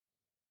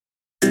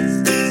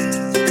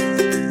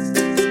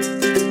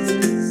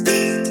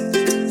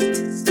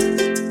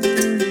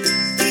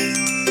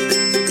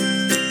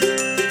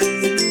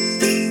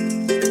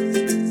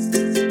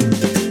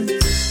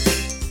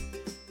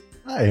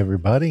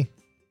everybody.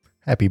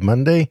 Happy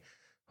Monday.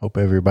 Hope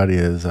everybody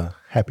is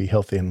happy,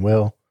 healthy, and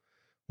well.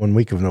 1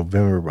 week of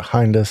November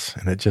behind us,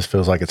 and it just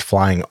feels like it's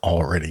flying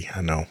already. I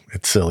know,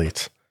 it's silly.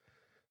 It's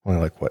only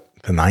like,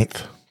 the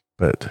 9th?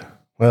 But,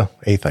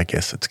 8th, I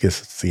guess. It's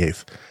the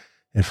 8th.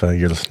 If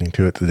you're listening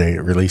to it the day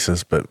it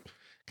releases. But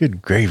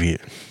good gravy.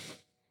 It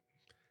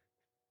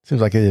seems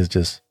like it is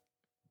just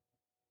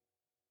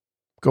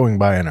going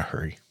by in a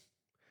hurry.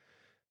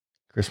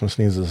 Christmas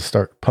needs to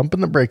start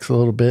pumping the brakes a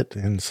little bit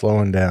and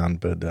slowing down,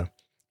 but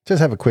just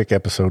have a quick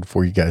episode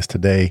for you guys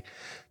today.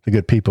 The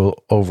good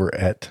people over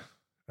at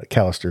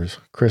Callister's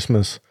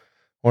Christmas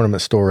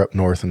ornament store up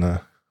north in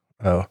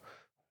the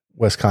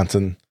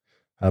Wisconsin,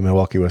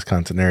 Milwaukee,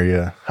 Wisconsin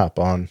area, hop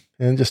on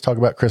and just talk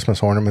about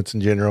Christmas ornaments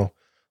in general,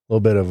 a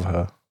little bit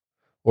of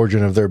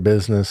origin of their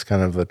business,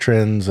 kind of the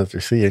trends that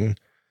they're seeing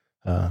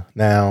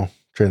now,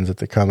 trends that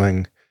they're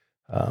coming.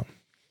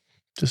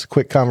 Just a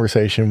quick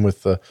conversation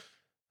with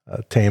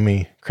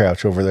Tammy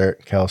Crouch over there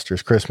at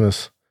Callister's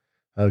Christmas.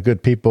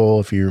 Good people.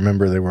 If you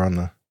remember, they were on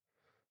the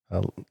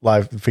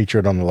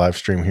featured on the live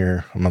stream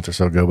here a month or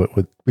so ago,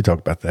 but we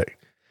talked about that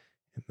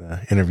in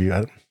the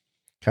interview.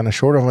 Kind of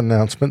short of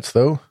announcements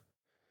though.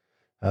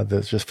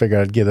 That's just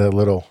figured I'd get a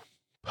little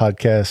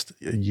podcast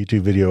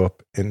YouTube video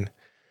up in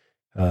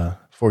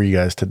for you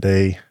guys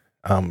today.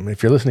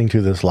 If you're listening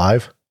to this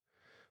live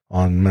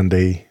on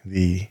Monday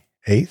the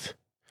 8th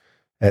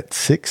at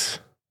 6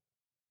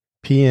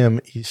 p.m.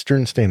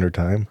 Eastern Standard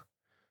Time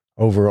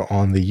over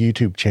on the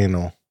YouTube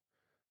channel,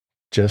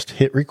 just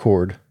hit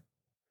record.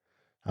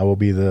 I will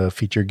be the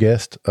featured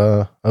guest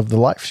of the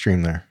live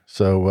stream there.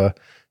 So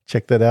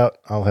check that out.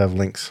 I'll have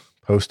links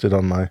posted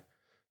on my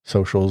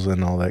socials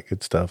and all that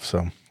good stuff.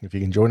 So if you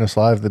can join us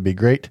live, that'd be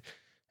great.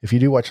 If you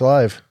do watch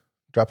live,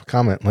 drop a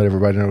comment, let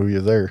everybody know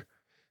you're there.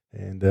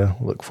 And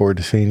look forward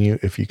to seeing you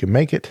if you can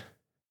make it.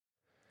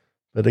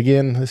 But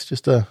again, it's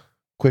just a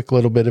quick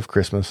little bit of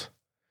Christmas.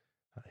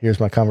 Here's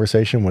my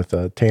conversation with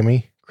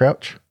Tammy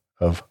Crouch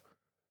of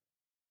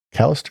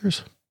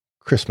Callister's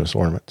Christmas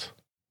Ornaments.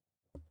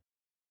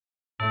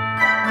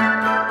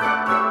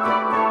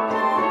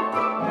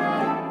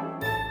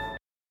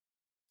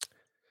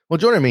 Well,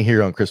 joining me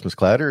here on Christmas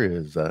Clatter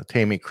is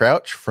Tammy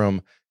Crouch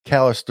from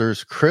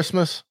Callister's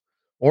Christmas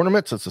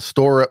Ornaments. It's a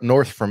store up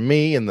north from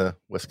me in the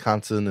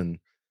Wisconsin and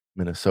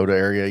Minnesota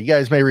area. You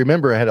guys may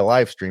remember I had a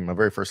live stream, my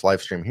very first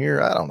live stream here,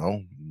 I don't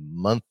know,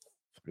 month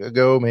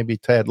ago, maybe a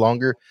tad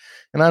longer,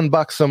 and I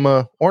unboxed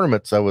some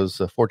ornaments. I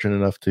was fortunate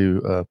enough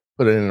to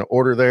put in an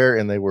order there,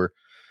 and they were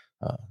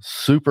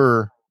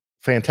super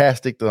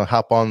fantastic to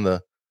hop on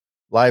the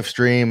live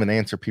stream and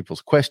answer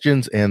people's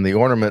questions. And the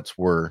ornaments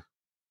were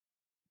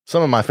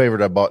some of my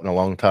favorite I bought in a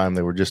long time.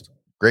 They were just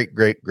great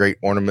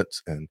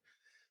ornaments. And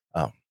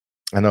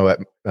I know at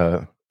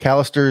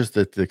Callister's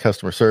that the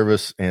customer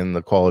service and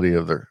the quality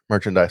of their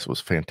merchandise was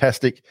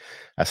fantastic.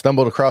 I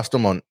stumbled across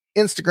them on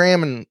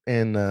Instagram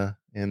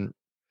and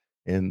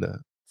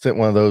sent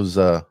one of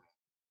those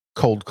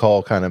cold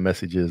call kind of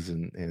messages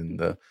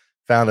and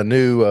found a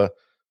new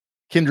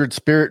kindred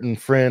spirit and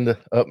friend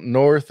up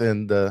north.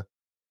 And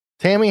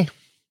Tammy,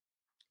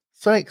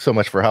 thanks so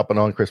much for hopping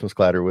on Christmas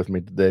Clatter with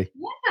me today.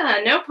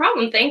 Yeah, no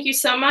problem. Thank you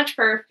so much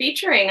for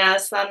featuring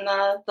us on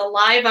the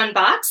live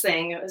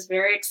unboxing. It was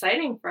very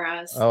exciting for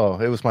us. Oh,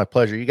 it was my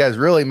pleasure. You guys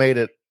really made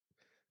it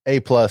A+,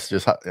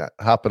 just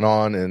hopping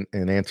on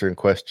and answering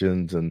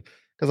questions, and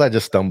because I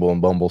just stumble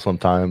and bumble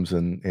sometimes,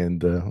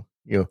 and so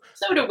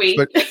do we.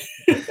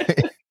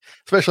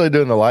 Especially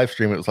doing the live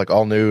stream, it was like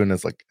all new, and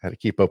it's like I had to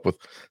keep up with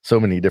so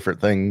many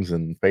different things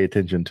and pay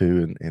attention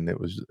to, and it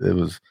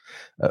was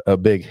a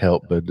big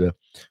help. But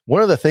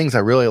one of the things I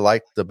really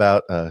liked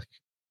about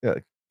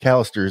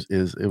Callister's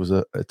is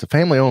it's a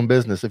family owned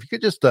business. If you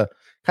could just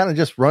kind of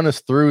just run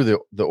us through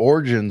the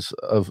origins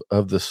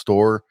of the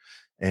store,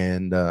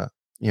 and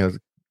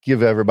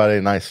give everybody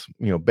a nice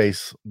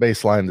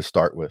baseline to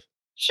start with.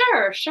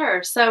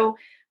 Sure. So,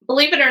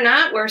 believe it or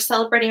not, we're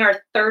celebrating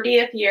our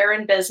 30th year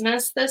in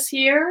business this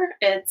year.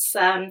 It's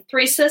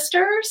 3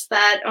 sisters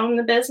that own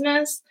the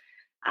business.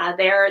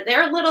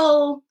 They're a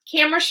little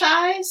camera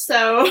shy,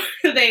 so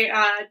they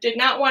did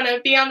not want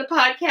to be on the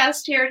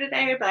podcast here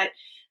today, but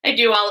I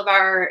do all of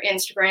our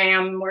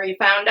Instagram, where you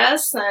found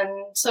us,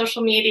 and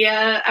social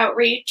media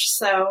outreach.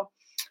 So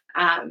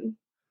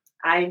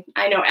I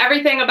know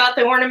everything about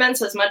the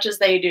ornaments as much as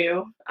they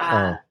do.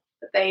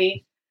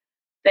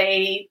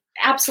 They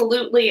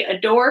absolutely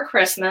adore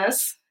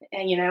Christmas,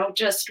 and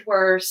just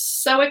were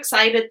so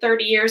excited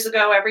 30 years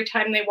ago every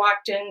time they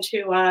walked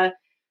into a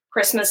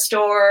Christmas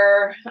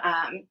store.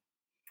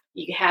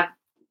 You have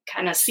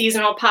kind of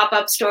seasonal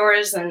pop-up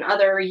stores and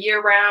other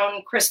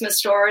year-round Christmas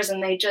stores,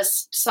 and they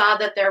just saw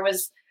that there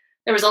was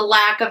a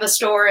lack of a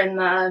store in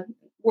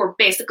we're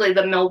basically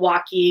the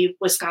Milwaukee,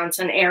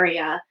 Wisconsin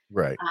area.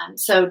 Right.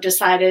 So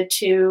decided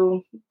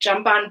to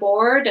jump on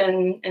board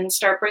and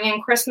start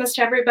bringing Christmas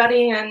to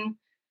everybody in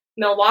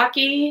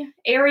Milwaukee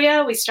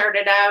area. We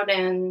started out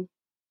in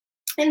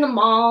the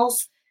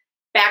malls.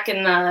 Back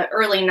in the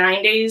early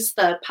 90s,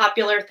 the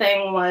popular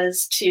thing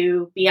was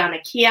to be on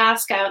a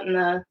kiosk out in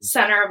the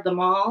center of the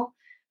mall.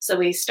 So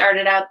we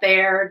started out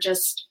there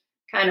just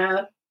kind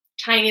of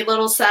tiny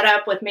little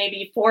setup with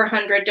maybe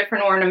 400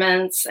 different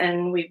ornaments,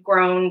 and we've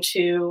grown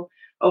to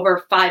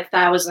over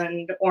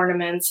 5,000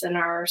 ornaments in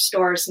our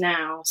stores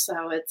now.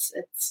 So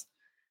it's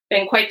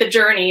been quite the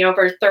journey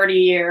over 30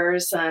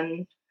 years,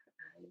 and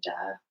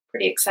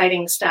pretty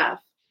exciting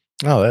stuff.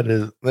 Oh, that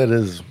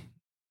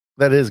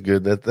is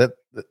good. That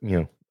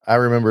I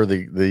remember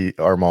the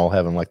our mall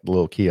having like the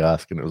little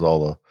kiosk, and it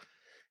was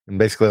and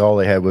basically all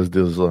they had was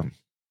those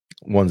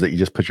ones that you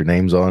just put your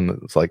names on.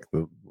 It's like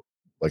the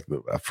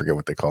I forget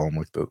what they call them,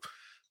 like the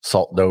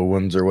salt dough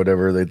ones or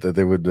whatever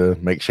they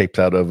would make shapes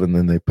out of, and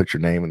then they put your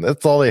name, and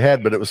that's all they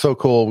had. But it was so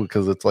cool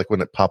because it's like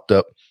when it popped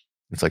up,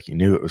 it's like you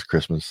knew it was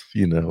Christmas,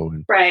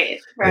 and right,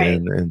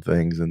 and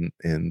things,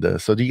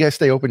 and so do you guys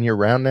stay open year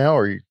round now,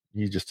 or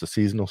you just a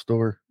seasonal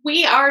store?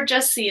 We are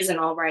just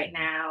seasonal right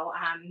now.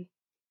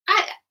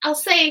 I'll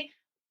say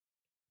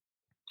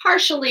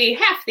partially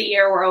half the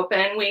year we're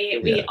open.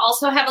 We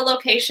also have a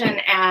location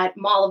at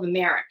Mall of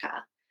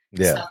America.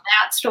 Yeah. So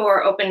that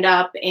store opened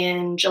up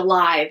in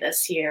July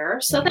this year.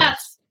 So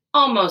that's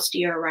almost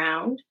year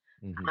round.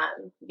 Mm-hmm.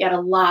 We get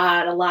a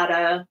lot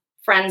of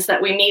friends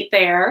that we meet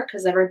there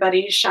because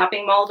everybody's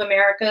shopping Mall of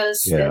America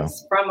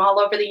is from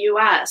all over the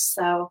U.S.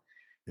 So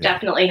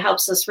definitely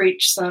helps us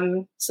reach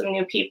some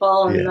new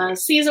people. And the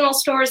seasonal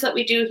stores that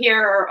we do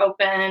here are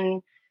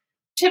open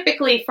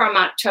typically from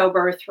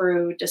October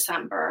through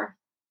December.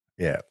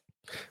 Yeah.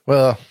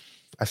 Well,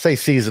 I say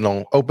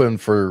seasonal, open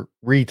for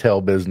retail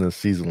business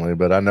seasonally,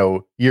 but I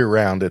know year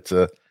round it's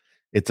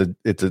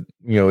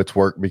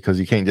work because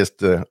you can't just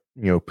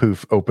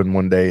poof open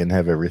one day and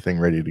have everything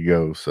ready to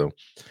go. So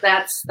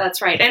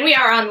that's right. And we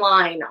are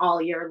online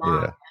all year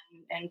long. Yeah.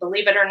 And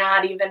believe it or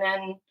not, even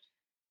in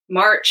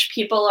March,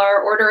 people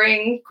are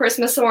ordering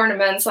Christmas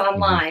ornaments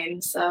online.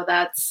 Mm-hmm. So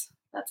that's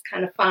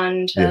kind of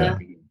fun to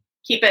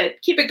keep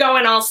it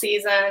going all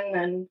season.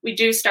 And we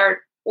do start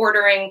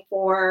ordering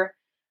for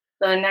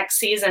the next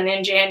season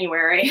in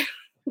January.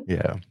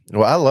 Yeah.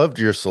 Well, I loved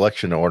your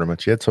selection of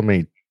ornaments. You had so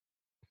many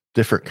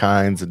different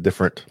kinds and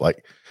different,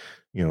 like,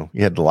 you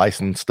had the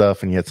licensed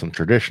stuff and you had some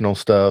traditional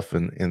stuff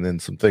and then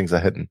some things I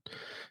hadn't,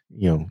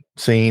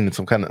 seen, and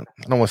some kind of,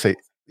 I don't want to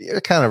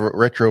say kind of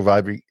retro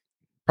vibe.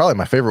 Probably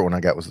my favorite one I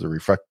got was the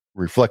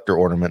reflector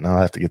ornament, and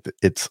I'll have to get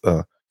its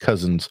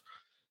cousins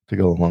to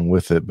go along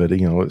with it. But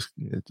it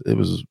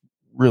was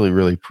really,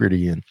 really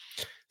pretty. And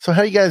so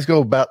how do you guys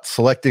go about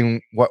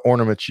selecting what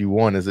ornaments you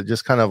want? Is it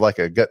just kind of like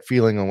a gut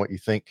feeling on what you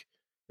think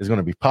is going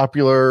to be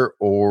popular,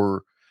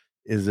 or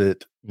is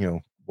it,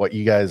 what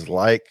you guys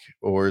like,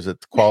 or is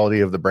it the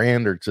quality of the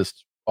brand, or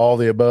just all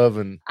the above?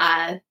 And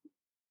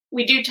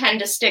we do tend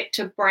to stick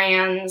to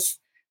brands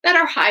that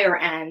are higher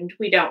end.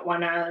 We don't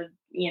want to,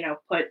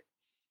 put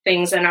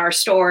things in our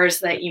stores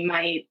that you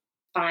might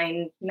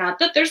find, not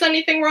that there's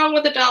anything wrong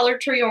with a Dollar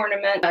Tree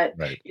ornament, but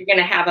you're going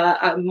to have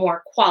a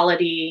more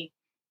quality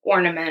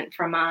ornament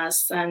from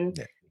us. And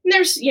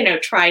there's,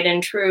 tried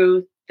and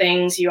true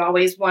things. You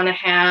always want to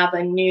have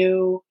a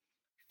new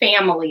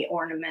family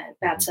ornament.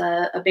 That's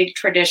a big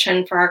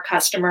tradition for our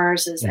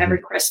customers is every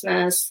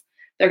Christmas,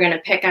 they're going to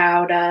pick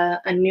out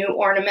a new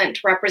ornament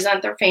to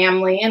represent their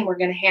family, and we're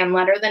going to hand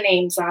letter the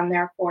names on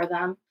there for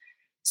them.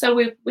 So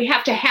we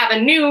have to have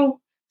a new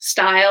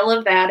style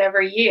of that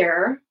every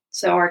year,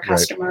 so our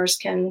customers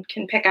can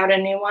pick out a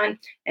new one.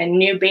 And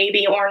new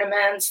baby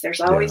ornaments.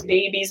 There's always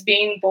babies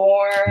being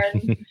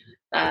born.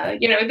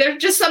 They're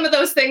just some of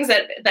those things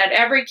that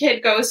every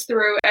kid goes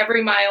through,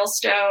 every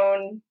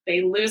milestone.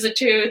 They lose a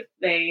tooth,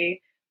 they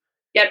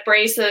get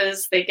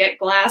braces, they get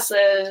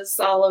glasses,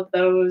 all of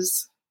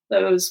those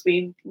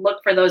we look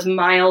for those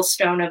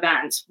milestone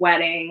events,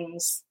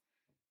 weddings.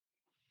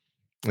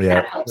 Yeah.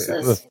 That helps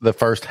us. The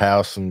first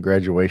house and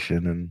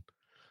graduation and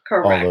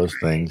correct. All those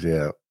things.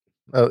 Yeah.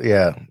 Oh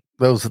yeah.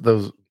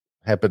 Those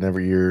happen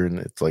every year, and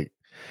it's like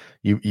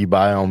you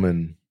buy them,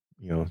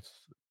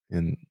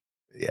 and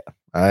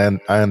I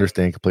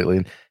understand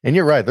completely. And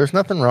you're right. There's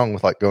nothing wrong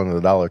with like going to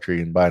the Dollar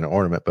Tree and buying an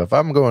ornament. But if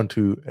I'm going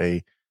to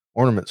a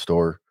ornament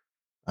store,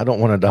 I don't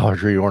want a Dollar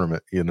Tree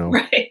ornament,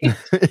 Right.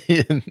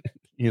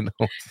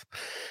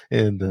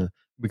 and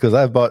because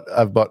I've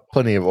bought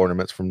plenty of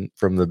ornaments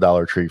from the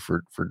Dollar Tree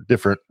for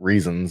different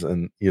reasons,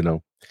 and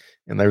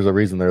and there's a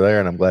reason they're there,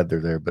 and I'm glad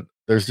they're there. But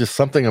there's just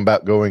something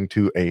about going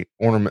to a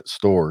ornament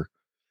store,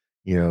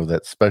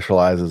 that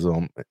specializes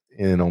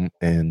in them,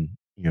 and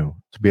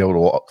to be able to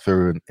walk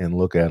through and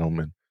look at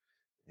them,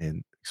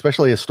 and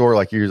especially a store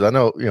like yours. I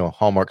know,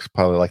 Hallmark's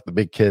probably like the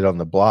big kid on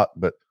the block,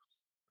 but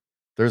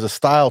there's a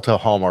style to a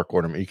Hallmark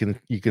ornament.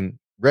 You can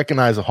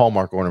recognize a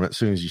Hallmark ornament as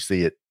soon as you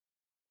see it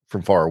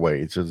from far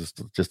away. It's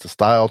just a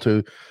style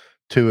to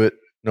it,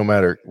 no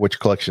matter which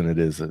collection it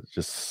is. It's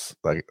just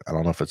like, I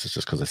don't know if it's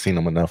just because I've seen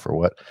them enough or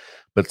what,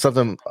 but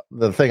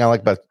the thing I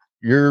like about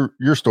your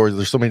stores,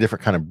 there's so many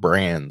different kind of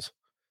brands,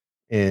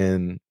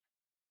 and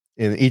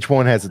each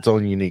one has its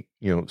own unique,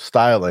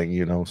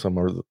 styling. Some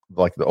are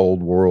like the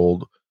Old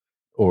World,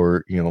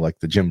 or like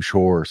the Jim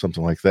Shore or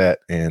something like that,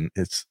 and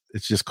it's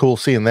just cool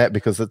seeing that,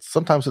 because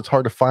sometimes it's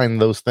hard to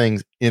find those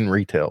things in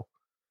retail.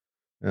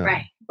 Yeah.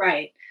 Right,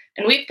 right.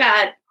 And we've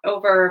got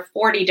over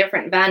 40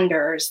 different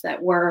vendors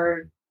that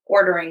we're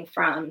ordering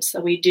from.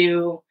 So we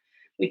do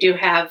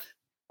have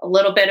a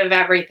little bit of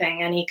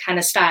everything, any kind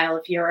of style.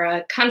 If you're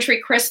a country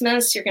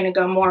Christmas, you're going to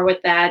go more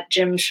with that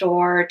Jim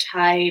Shore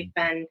type.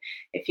 And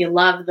if you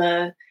love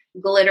the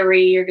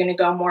glittery, you're going to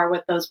go more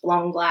with those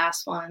blown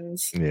glass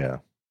ones. Yeah.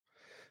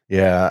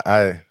 Yeah.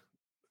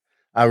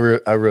 I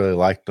really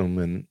liked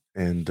them,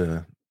 and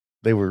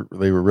they were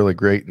really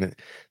great. And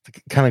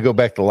to kind of go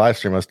back to the live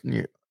stream,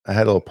 I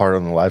had a little part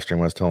on the live stream.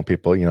 I was telling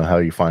people, how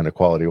you find a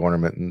quality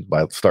ornament, and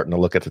by starting to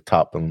look at the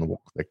top and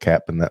the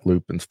cap and that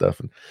loop and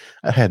stuff. And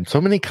I had so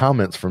many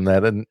comments from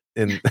that, and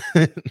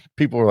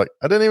people were like,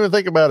 "I didn't even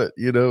think about it,"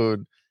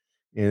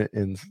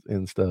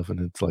 and stuff. And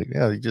it's like,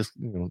 yeah, you just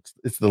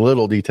it's the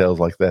little details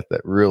like that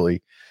that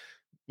really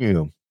you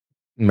know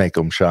make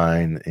them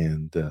shine.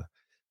 And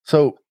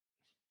so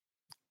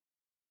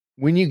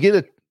when you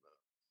get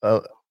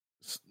a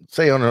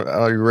say on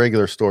a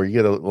regular store, you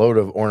get a load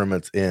of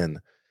ornaments in.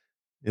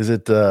 Is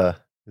it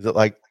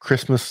like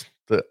Christmas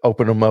to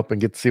open them up and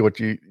get to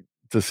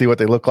see what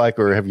they look like,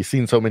 or have you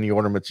seen so many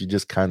ornaments you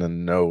just kind of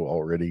know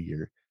already?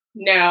 Or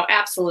No,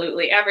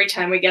 absolutely. Every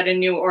time we get a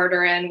new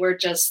order in, we're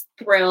just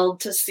thrilled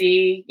to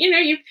see.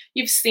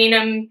 You've seen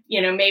them.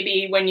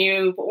 Maybe when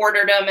you've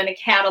ordered them in a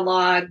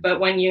catalog,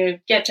 but when you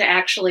get to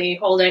actually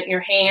hold it in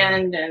your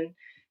hand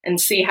and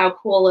see how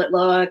cool it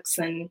looks,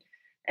 and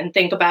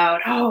think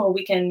about, oh,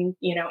 we can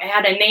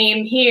add a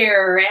name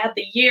here, or add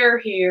the year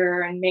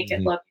here, and make it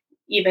look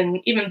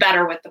even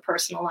better with the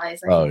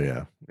personalizing. Oh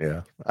yeah,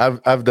 yeah.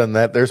 I've done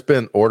that. There's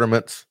been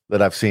ornaments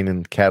that I've seen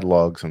in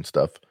catalogs and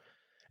stuff,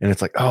 and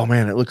it's like, oh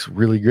man, it looks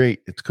really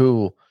great. It's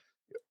cool,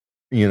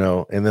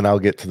 And then I'll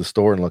get to the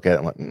store and look at it,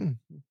 and I'm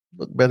like,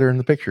 look better in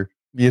the picture,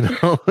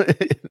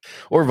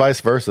 or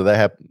vice versa.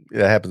 That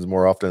happens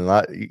more often than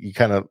not. You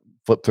kind of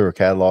flip through a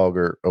catalog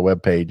or a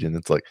web page, and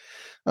it's like,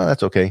 oh,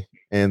 that's okay.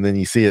 And then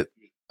you see it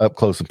up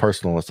close and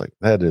personal. It's like,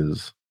 that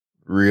is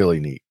really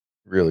neat,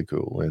 really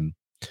cool,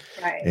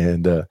 Right.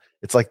 and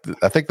it's like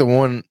I think the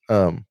one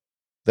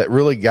that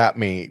really got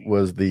me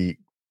was the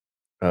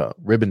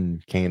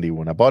ribbon candy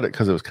one. I bought it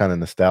because it was kind of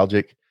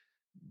nostalgic,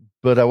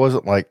 but I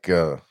wasn't like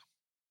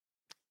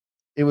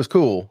it was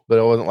cool, but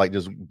I wasn't like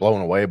just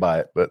blown away by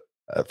it. But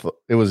I thought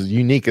it was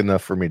unique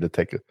enough for me to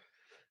take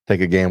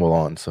a gamble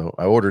on. So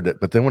I ordered it.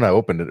 But then when I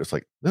opened it, it's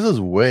like, this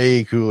is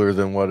way cooler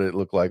than what it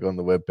looked like on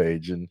the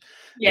webpage.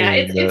 Yeah,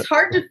 it's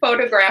hard to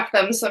photograph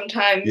them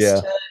sometimes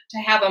Yeah. to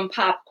have them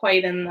pop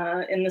quite in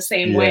the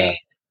same Yeah.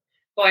 way.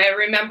 Boy, I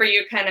remember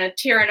you kind of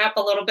tearing up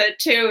a little bit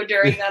too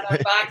during that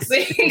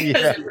unboxing because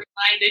Yeah. it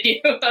reminded you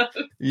of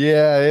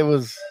Yeah, it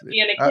was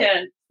being a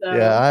kid. So.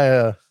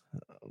 Yeah,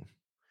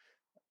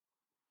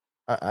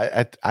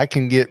 I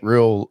can get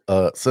real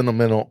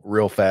sentimental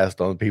real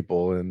fast on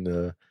people,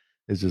 and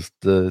it's just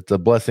it's a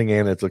blessing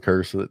and it's a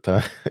curse at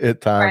times.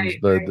 Right,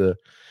 But right.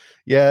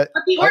 yeah,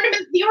 But the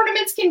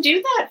ornaments can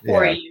do that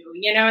for you,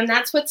 and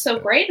that's what's so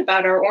great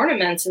about our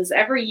ornaments is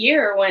every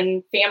year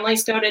when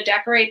families go to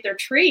decorate their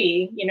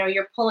tree,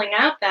 you're pulling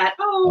out that,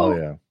 oh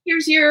yeah,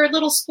 here's your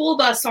little school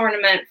bus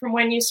ornament from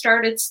when you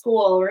started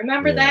school.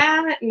 Remember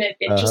that? And it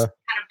just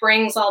kind of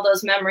brings all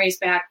those memories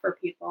back for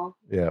people.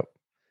 Yeah.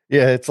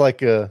 Yeah, it's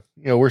like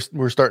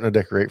we're starting to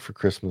decorate for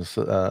Christmas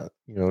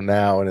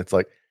now, and it's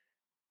like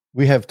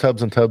we have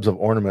tubs and tubs of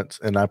ornaments,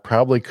 and I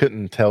probably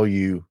couldn't tell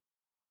you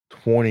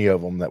 20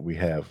 of them that we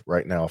have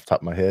right now off the top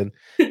of my head.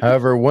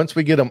 However, once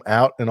we get them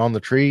out and on the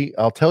tree,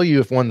 I'll tell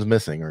you if one's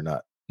missing or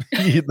not.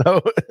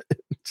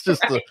 It's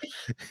just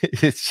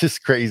it's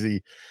just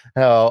crazy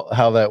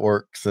how that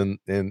works, and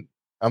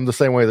I'm the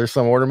same way. There's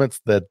some ornaments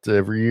that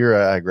every year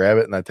I grab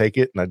it and I take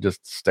it and I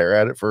just stare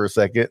at it for a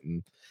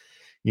second,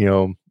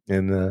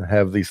 and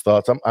have these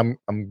thoughts.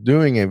 I'm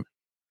doing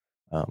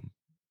a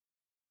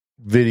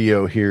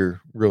video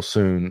here real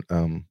soon.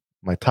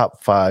 My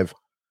top 5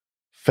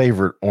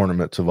 favorite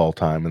ornaments of all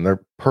time, and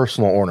they're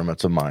personal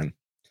ornaments of mine.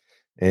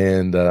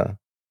 And I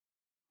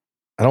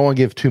don't want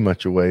to give too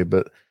much away,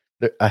 but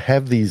I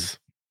have these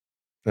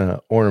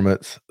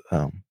ornaments.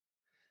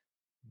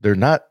 They're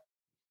not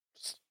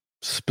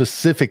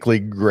specifically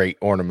great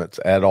ornaments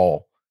at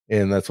all.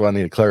 And that's what I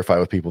need to clarify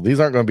with people. These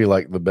aren't going to be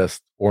like the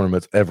best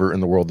ornaments ever in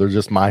the world. They're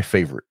just my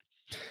favorite.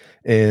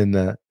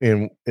 And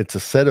it's a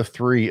set of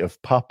 3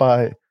 of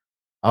Popeye,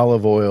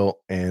 Olive Oil,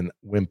 and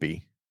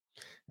Wimpy.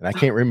 And I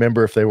can't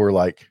remember if they were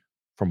like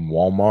from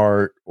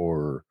Walmart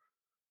or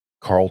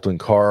Carlton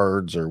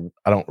Cards, or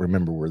I don't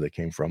remember where they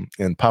came from.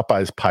 And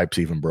Popeye's pipes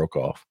even broke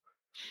off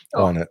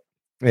on it.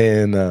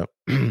 And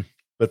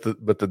but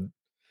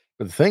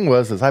the thing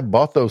is I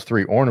bought those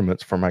 3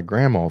 ornaments for my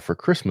grandma for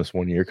Christmas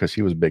one year because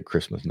she was a big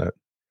Christmas nut.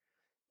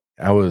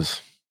 I was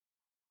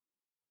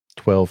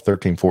 12,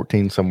 13,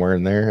 14, somewhere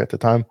in there at the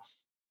time.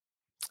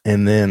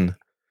 And then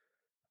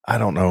I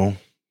don't know,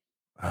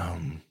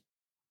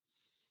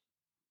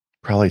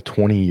 probably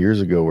 20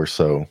 years ago or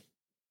so.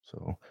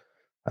 So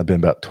I've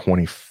been about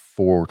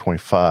 24,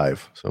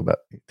 25. So about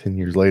 10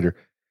 years later,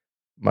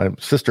 my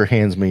sister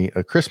hands me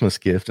a Christmas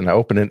gift and I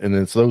open it and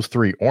it's those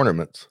 3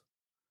 ornaments.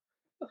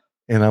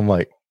 And I'm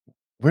like,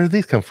 where did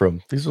these come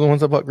from? These are the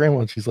ones I bought grandma.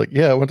 And she's like,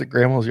 yeah, I went to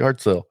grandma's yard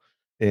sale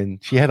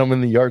and she had them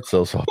in the yard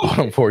sale. So I bought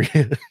them for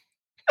you.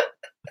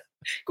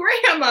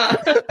 Grandma.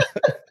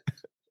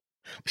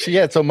 She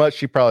had so much,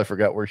 she probably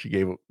forgot where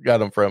she got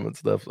them from and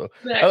stuff. So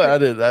I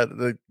did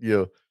that.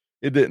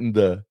 It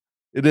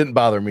didn't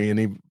bother me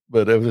any,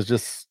 but it's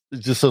just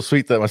so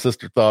sweet that my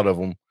sister thought of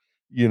them,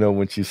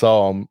 when she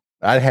saw them.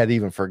 I had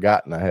even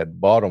forgotten I had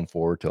bought them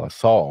for her till I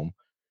saw them,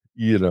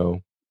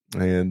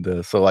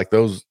 and so like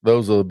those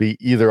will be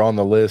either on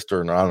the list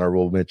or an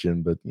honorable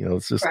mention, but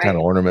it's just kind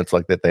of ornaments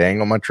like that they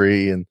hang on my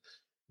tree, and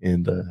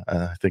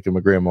I think of my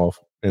grandma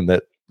in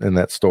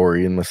that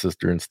story and my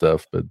sister and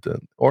stuff. But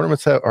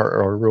ornaments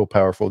are real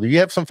powerful. Do you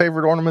have some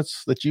favorite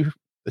ornaments that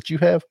you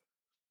have?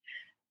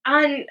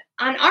 On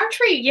our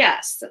tree,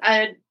 yes.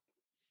 I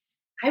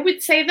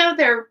would say though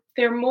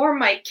they're more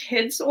my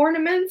kids'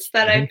 ornaments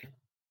that I've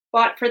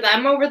bought for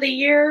them over the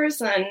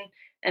years,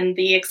 and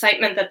the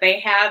excitement that they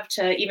have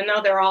to, even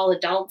though they're all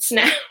adults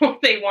now,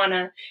 they want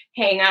to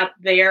hang up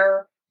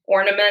their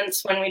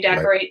ornaments when we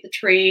decorate the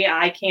tree.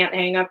 I can't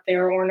hang up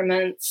their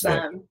ornaments.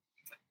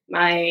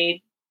 My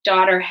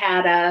daughter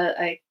had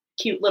a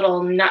cute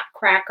little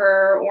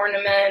nutcracker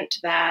ornament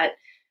that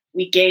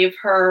we gave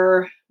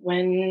her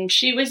when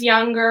she was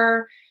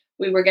younger.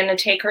 We were going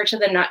to take her to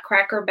the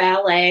Nutcracker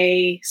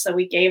Ballet, so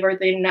we gave her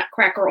the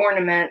nutcracker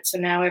ornament. So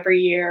now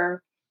every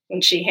year when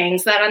she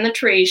hangs that on the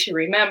tree, she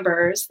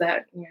remembers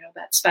that,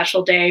 that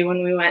special day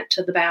when we went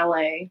to the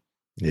ballet.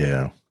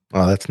 Yeah.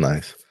 Oh, that's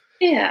nice.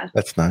 Yeah.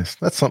 That's nice.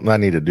 That's something I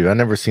need to do. I've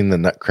never seen the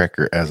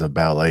Nutcracker as a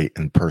ballet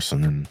in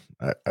person, and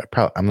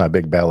I'm not a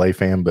big ballet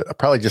fan, but I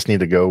probably just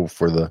need to go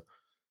to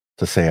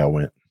say I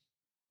went.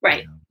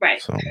 Right. Right.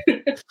 So,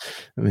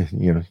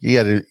 you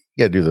got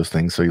to do those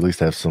things so you at least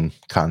have some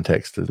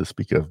context to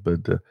speak of.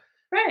 But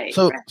right.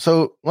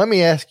 So let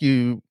me ask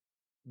you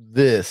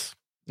this: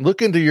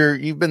 look into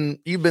you've been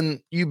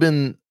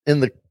in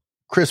the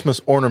Christmas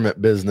ornament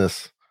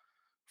business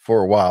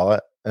for a while,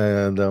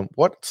 and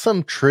what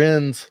some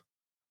trends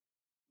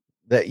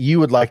that you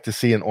would like to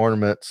see in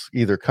ornaments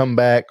either come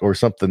back or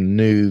something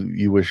new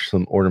you wish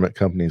some ornament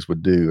companies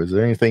would do? Is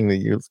there anything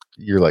that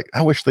you're like,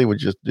 I wish they would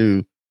just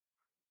do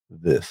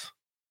this?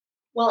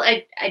 Well,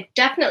 I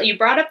definitely, you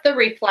brought up the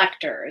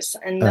reflectors,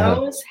 and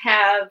those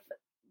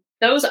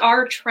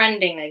are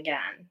trending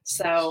again.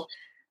 So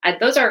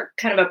those are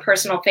kind of a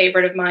personal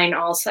favorite of mine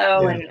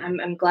also. Yeah.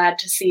 And I'm glad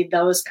to see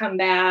those come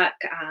back.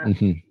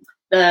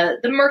 The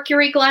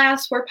mercury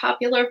glass were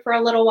popular for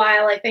a little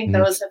while. I think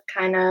those have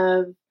kind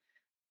of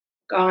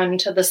gone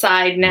to the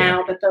side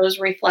now, but those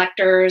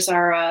reflectors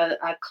are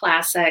a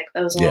classic.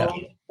 Those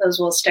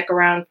will stick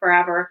around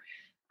forever.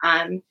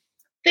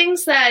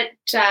 Things that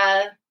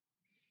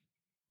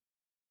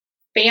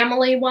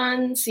family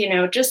ones,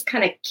 just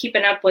kind of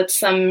keeping up with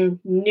some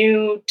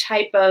new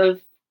type of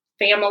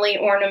family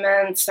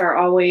ornaments are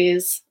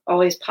always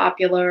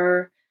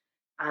popular.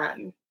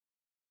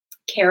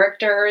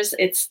 Characters,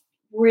 it's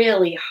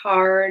really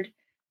hard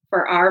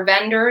for our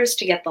vendors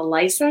to get the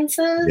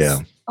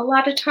licenses a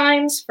lot of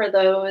times for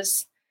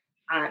those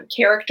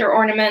character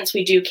ornaments.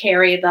 We do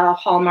carry the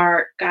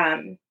Hallmark,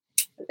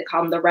 they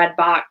call them the red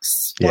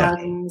box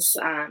ones.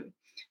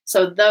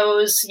 So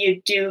those,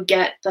 you do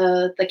get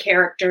the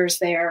characters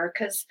there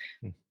because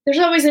there's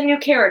always a new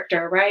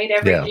character, right?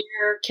 Every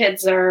year,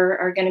 kids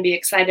are going to be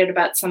excited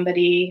about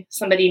somebody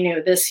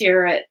new. This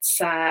year,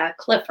 it's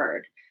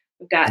Clifford.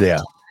 We've got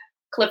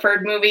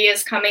Clifford movie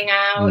is coming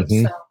out,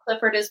 so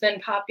Clifford has been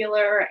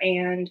popular,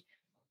 and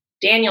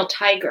Daniel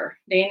Tiger.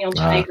 Daniel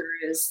Tiger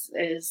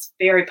is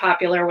very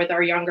popular with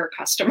our younger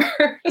customers.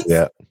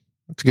 Yeah,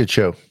 it's a good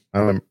show.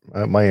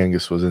 My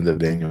youngest was into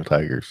Daniel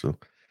Tiger, so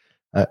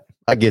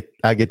I get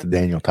the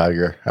Daniel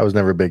Tiger. I was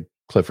never a big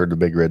Clifford the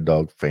Big Red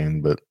Dog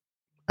fan, but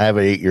I have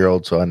an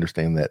 8-year-old, so I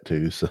understand that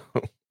too. So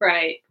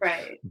right.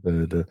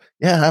 But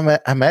I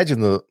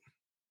imagine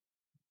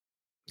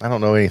I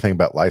don't know anything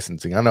about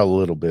licensing. I know a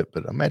little bit,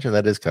 but I imagine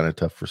that is kind of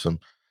tough for some.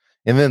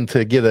 And then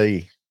to get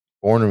a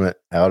ornament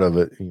out of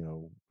it,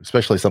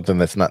 especially something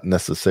that's not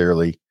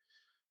necessarily,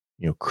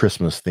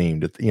 Christmas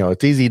themed.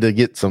 It's easy to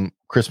get some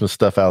Christmas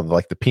stuff out of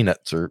like the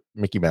Peanuts or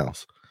Mickey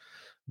Mouse,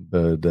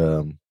 but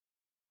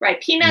right,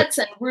 Peanuts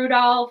and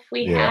Rudolph.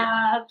 We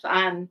have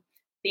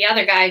the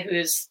other guy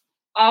who's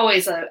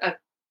always a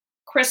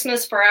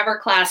Christmas forever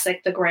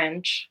classic, the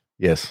Grinch.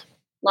 Yes,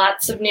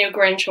 lots of new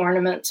Grinch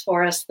ornaments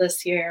for us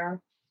this year.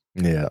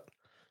 Yeah.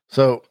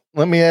 So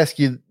let me ask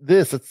you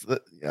this.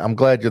 I'm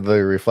glad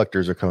the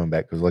reflectors are coming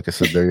back because, like I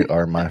said, they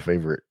are my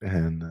favorite.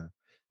 And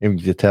you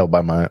can tell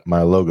by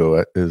my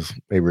logo is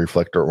a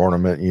reflector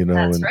ornament,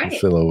 That's and right.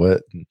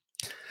 silhouette.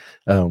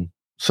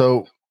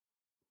 So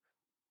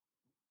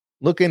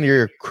look into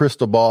your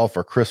crystal ball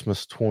for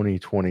Christmas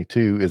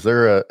 2022. Is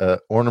there a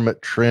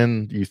ornament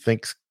trend you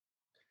think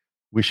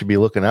we should be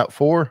looking out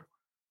for?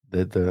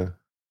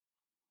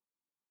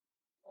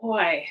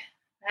 Boy,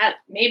 that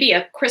maybe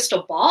a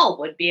crystal ball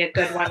would be a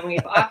good one.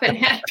 We've often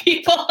had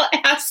people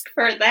ask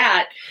for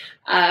that.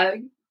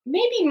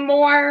 Maybe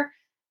more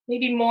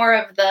maybe more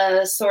of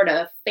the sort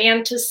of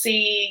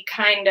fantasy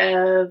kind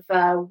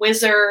of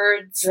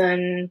wizards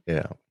and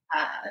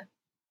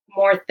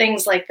more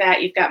things like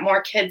that. You've got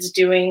more kids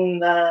doing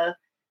the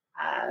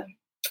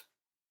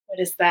what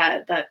is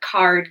that? The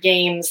card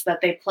games that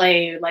they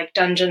play, like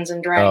Dungeons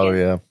and Dragons. Oh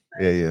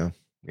yeah.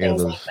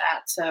 Things like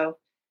that. So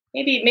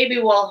maybe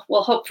we'll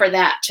hope for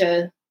that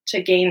to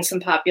gain some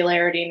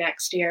popularity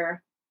next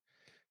year.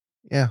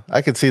 Yeah,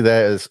 I could see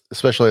that,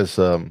 especially as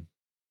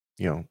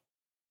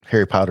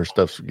Harry Potter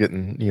stuff's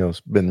getting,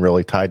 it's been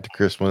really tied to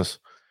Christmas.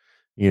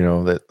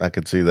 That I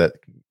could see that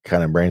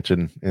kind of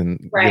branching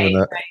and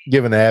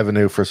giving an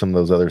avenue for some of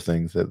those other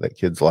things that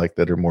kids like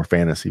that are more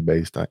fantasy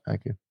based. I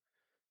could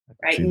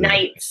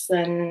knights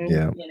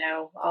and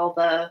all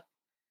the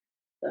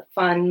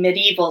fun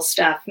medieval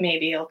stuff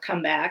maybe will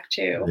come back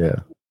too.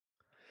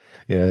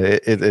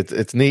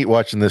 It's neat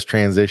watching this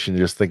transition,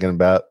 just thinking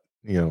about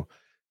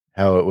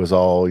how it was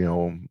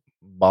all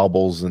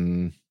baubles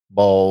and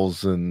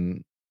balls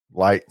and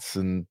lights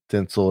and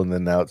tinsel, and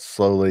then now it's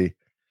slowly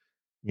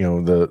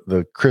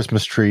the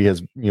Christmas tree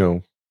has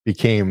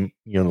became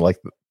like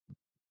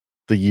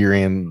the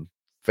year-end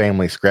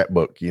family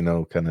scrapbook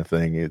kind of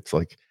thing. It's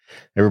like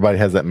everybody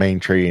has that main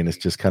tree, and it's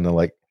just kind of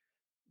like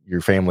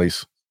your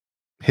family's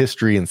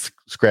history and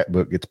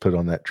scrapbook gets put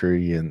on that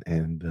tree,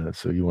 and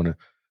so you want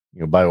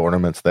to buy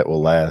ornaments that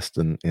will last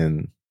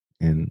and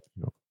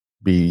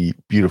be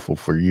beautiful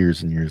for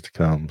years and years to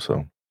come.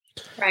 So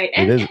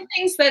and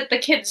things that the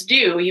kids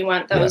do, you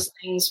want those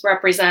things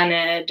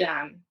represented.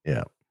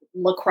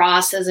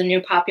 Lacrosse is a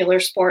new popular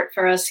sport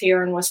for us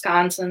here in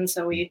Wisconsin,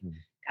 so we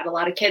got a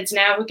lot of kids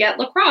now who get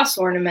lacrosse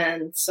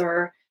ornaments.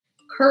 Or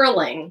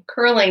curling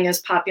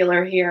is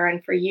popular here,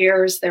 and for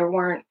years there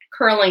weren't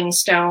curling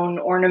stone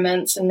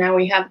ornaments, and now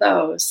we have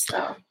those.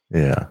 So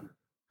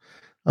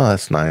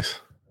that's nice.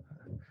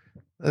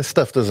 This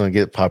stuff doesn't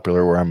get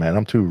popular where I'm at.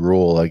 I'm too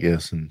rural, I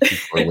guess, and too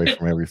far away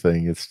from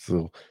everything. It's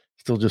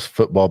still just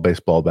football,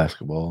 baseball,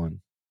 basketball, and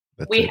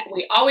we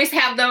always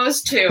have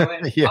those too,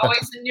 and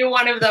always a new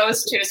one of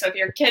those too. So if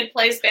your kid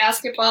plays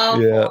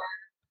basketball for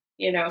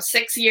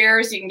 6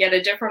 years, you can get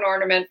a different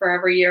ornament for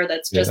every year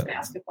that's just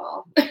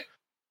basketball.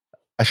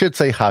 I should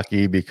say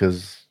hockey,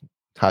 because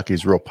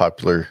hockey's real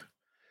popular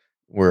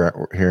where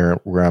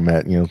I'm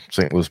at.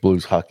 St. Louis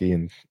Blues hockey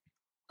and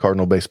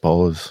Cardinal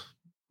baseball is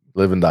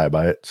live and die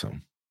by it. So,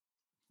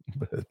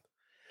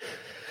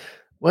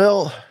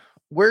 well,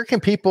 where can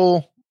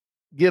people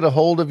get a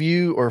hold of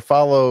you or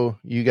follow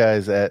you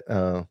guys at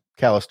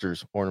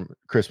Callister's Ornament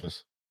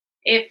Christmas?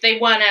 If they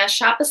want to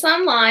shop us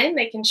online,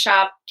 they can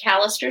shop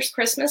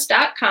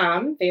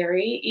callisterschristmas.com.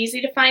 Very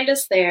easy to find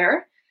us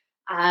there.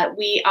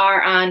 We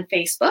are on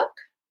Facebook.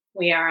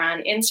 We are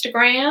on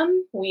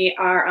Instagram. We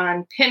are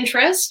on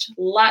Pinterest.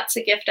 Lots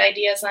of gift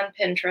ideas on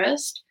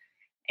Pinterest.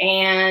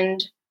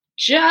 And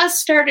just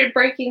started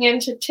breaking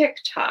into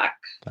TikTok.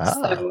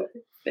 So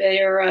if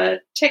you're a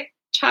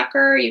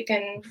TikToker, you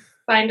can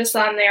find us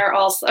on there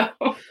also.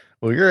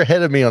 Well, you're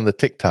ahead of me on the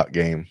TikTok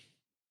game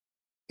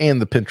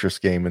and the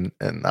Pinterest game.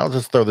 And I'll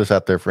just throw this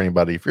out there for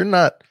anybody. If you're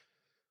not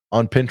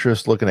on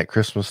Pinterest looking at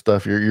Christmas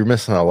stuff, you're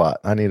missing a lot.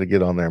 I need to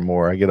get on there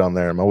more. I get on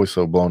there. I'm always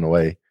so blown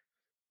away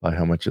by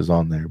how much is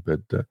on there. But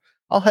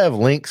I'll have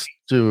links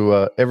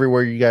to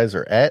everywhere you guys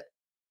are at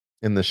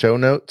in the show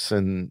notes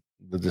and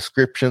the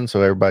description,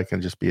 so everybody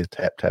can just be a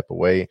tap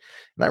away.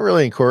 And I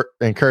really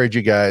encourage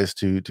you guys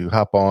to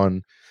hop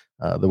on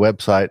the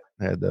website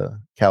at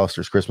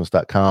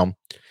callisterschristmas.com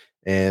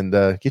and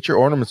get your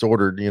ornaments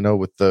ordered.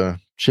 With the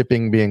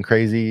shipping being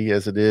crazy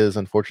as it is,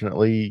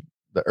 unfortunately,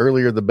 the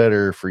earlier the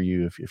better for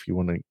you if you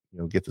want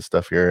to get the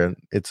stuff here. And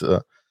it's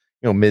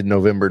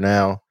mid-November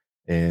now,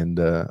 and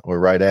we're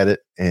right at it,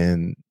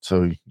 and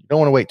so you don't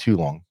want to wait too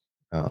long.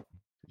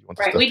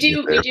 We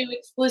do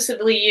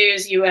exclusively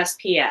use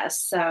USPS.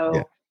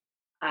 So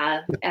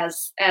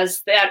as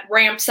that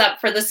ramps up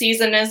for the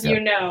season, as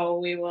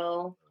we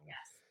will.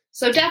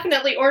 So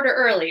definitely order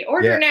early.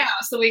 Order now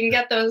so we can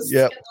get those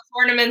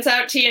ornaments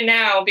out to you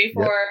now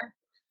before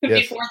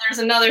there's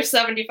another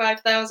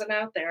 75,000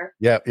 out there.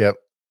 Yep.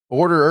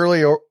 Order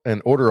early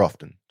and order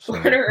often. So.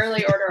 Order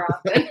early, order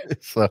often.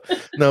 So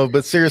no,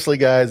 but seriously,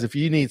 guys, if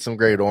you need some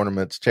great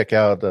ornaments, check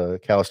out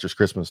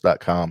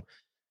callisterschristmas.com.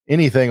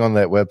 Anything on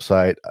that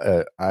website,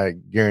 I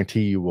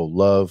guarantee you will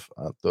love.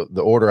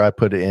 The order I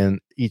put in,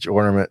 each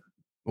ornament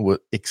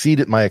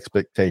exceeded my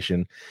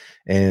expectation.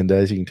 And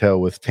as you can tell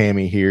with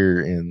Tammy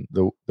here and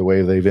the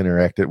way they've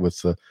interacted with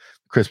the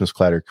Christmas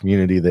Clatter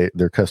community,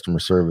 their customer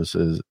service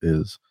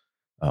is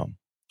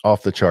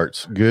off the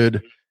charts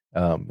good.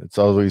 It's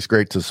always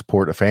great to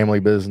support a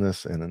family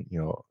business, and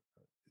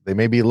they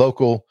may be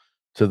local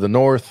to the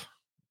north,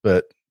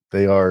 but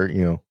they are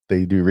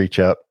they do reach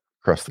out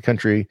across the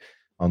country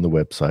on the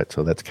website.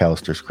 So that's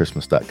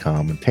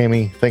callisterschristmas.com. And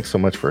Tammy, thanks so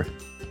much for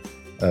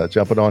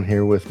jumping on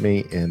here with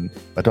me. And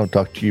if I don't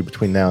talk to you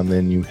between now and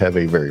then, you have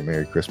a very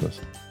Merry Christmas.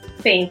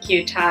 Thank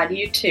you, Todd.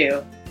 You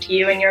too. To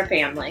you and your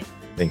family.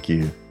 Thank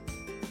you.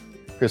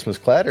 Christmas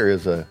Clatter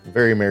is a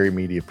Very Merry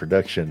Media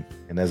production.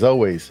 And as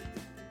always,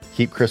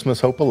 keep Christmas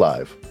hope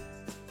alive.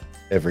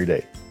 every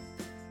day.